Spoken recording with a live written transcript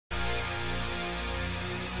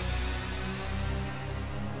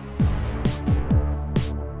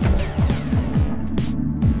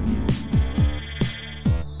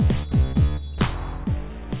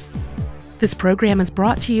This program is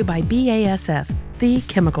brought to you by BASF, the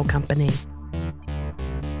chemical company.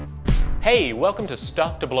 Hey, welcome to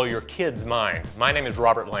Stuff to Blow Your Kids' Mind. My name is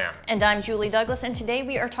Robert Lamb. And I'm Julie Douglas, and today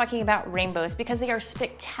we are talking about rainbows because they are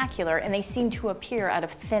spectacular and they seem to appear out of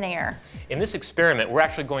thin air. In this experiment, we're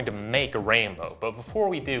actually going to make a rainbow. But before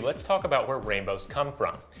we do, let's talk about where rainbows come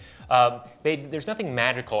from. There's nothing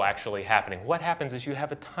magical actually happening. What happens is you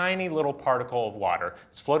have a tiny little particle of water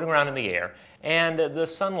that's floating around in the air, and the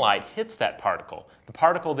sunlight hits that particle. The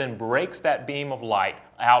particle then breaks that beam of light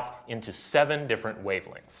out into 7 different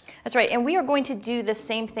wavelengths. That's right, and we are going to do the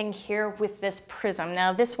same thing here with this prism.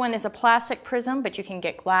 Now, this one is a plastic prism, but you can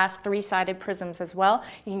get glass 3-sided prisms as well.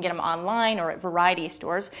 You can get them online or at variety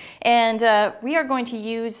stores. And we are going to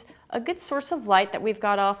use a good source of light that we've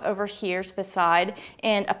got off over here to the side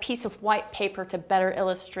and a piece of white paper to better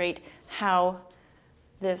illustrate how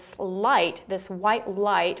this light, this white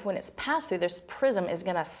light, when it's passed through this prism, is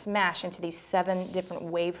going to smash into these 7 different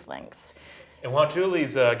wavelengths. And while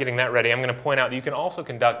Julie's getting that ready, I'm going to point out that you can also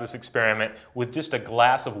conduct this experiment with just a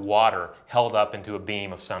glass of water held up into a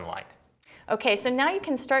beam of sunlight. Okay, so now you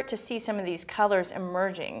can start to see some of these colors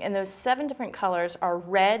emerging, and those 7 different colors are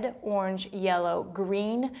red, orange, yellow,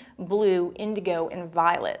 green, blue, indigo, and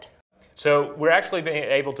violet. So we're actually being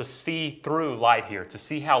able to see through light here, to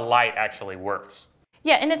see how light actually works.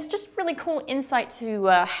 Yeah, and it's just really cool insight to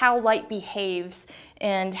how light behaves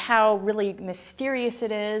and how really mysterious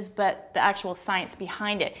it is, but the actual science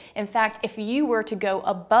behind it. In fact, if you were to go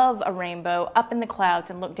above a rainbow, up in the clouds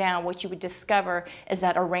and look down, what you would discover is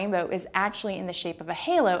that a rainbow is actually in the shape of a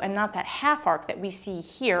halo and not that half arc that we see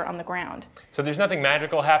here on the ground. So there's nothing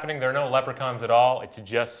magical happening, there are no leprechauns at all, it's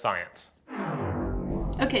just science.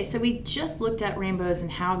 Okay, so we just looked at rainbows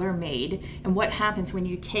and how they're made and what happens when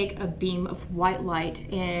you take a beam of white light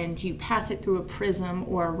and you pass it through a prism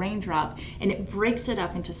or a raindrop, and it breaks it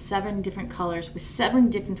up into 7 different colors with 7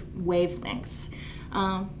 different wavelengths.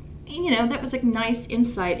 You know, that was a nice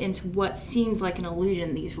insight into what seems like an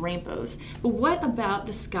illusion, these rainbows. But what about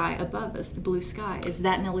the sky above us, the blue sky? Is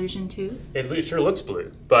that an illusion too? It sure looks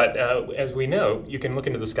blue, but as we know, you can look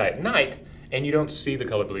into the sky at night and you don't see the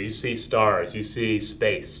color blue. You see stars, you see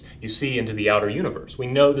space, you see into the outer universe. We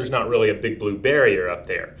know there's not really a big blue barrier up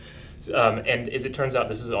there. And as it turns out,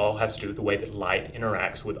 this all has to do with the way that light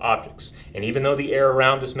interacts with objects. And even though the air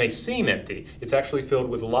around us may seem empty, it's actually filled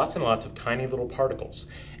with lots and lots of tiny little particles.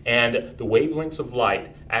 And the wavelengths of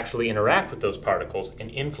light actually interact with those particles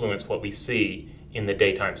and influence what we see in the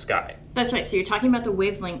daytime sky. That's right, so you're talking about the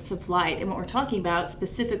wavelengths of light, and what we're talking about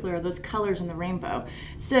specifically are those colors in the rainbow.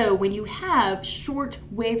 So when you have short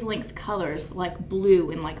wavelength colors like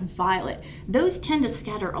blue and like violet, those tend to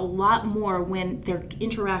scatter a lot more when they're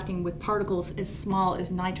interacting with particles as small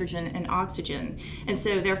as nitrogen and oxygen. And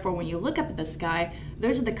so therefore when you look up at the sky,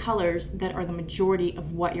 those are the colors that are the majority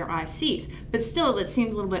of what your eye sees. But still, that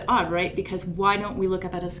seems a little bit odd, right? Because why don't we look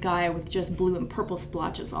up at a sky with just blue and purple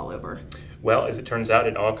splotches all over? Well, as it turns out,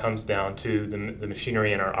 it all comes down to the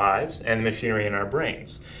machinery in our eyes and the machinery in our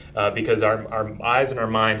brains. Because our eyes and our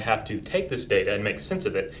mind have to take this data and make sense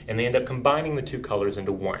of it, and they end up combining the 2 colors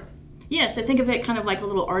into one. Yeah, so think of it kind of like a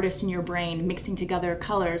little artist in your brain mixing together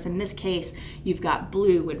colors. In this case, you've got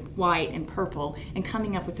blue and white and purple and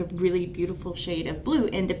coming up with a really beautiful shade of blue.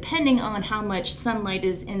 And depending on how much sunlight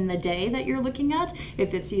is in the day that you're looking at,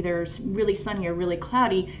 if it's either really sunny or really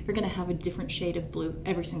cloudy, you're going to have a different shade of blue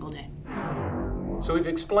every single day. So we've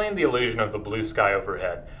explained the illusion of the blue sky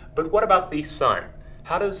overhead, but what about the sun?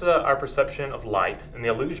 How does our perception of light and the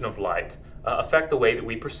illusion of light affect the way that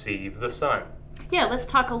we perceive the sun? Yeah, let's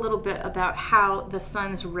talk a little bit about how the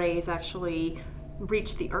sun's rays actually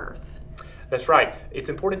reach the earth. That's right. It's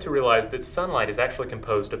important to realize that sunlight is actually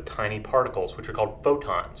composed of tiny particles, which are called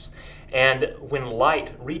photons. And when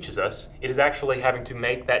light reaches us, it is actually having to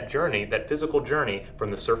make that journey, that physical journey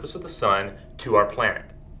from the surface of the sun to our planet.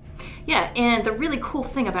 Yeah, and the really cool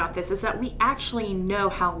thing about this is that we actually know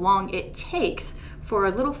how long it takes for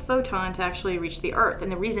a little photon to actually reach the Earth.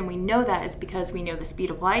 And the reason we know that is because we know the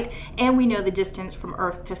speed of light and we know the distance from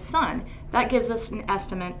Earth to Sun. That gives us an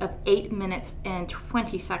estimate of 8 minutes and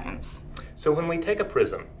 20 seconds. So when we take a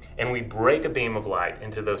prism and we break a beam of light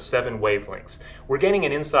into those 7 wavelengths, we're gaining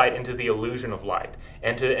an insight into the illusion of light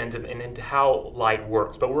and into how light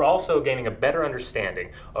works. But we're also gaining a better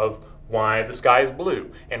understanding of why the sky is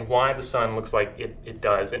blue and why the sun looks like it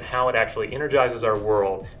does and how it actually energizes our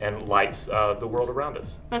world and lights the world around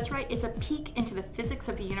us. That's right. It's a peek into the physics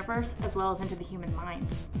of the universe as well as into the human mind.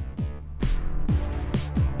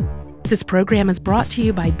 This program is brought to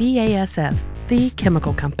you by BASF, the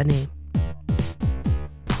chemical company.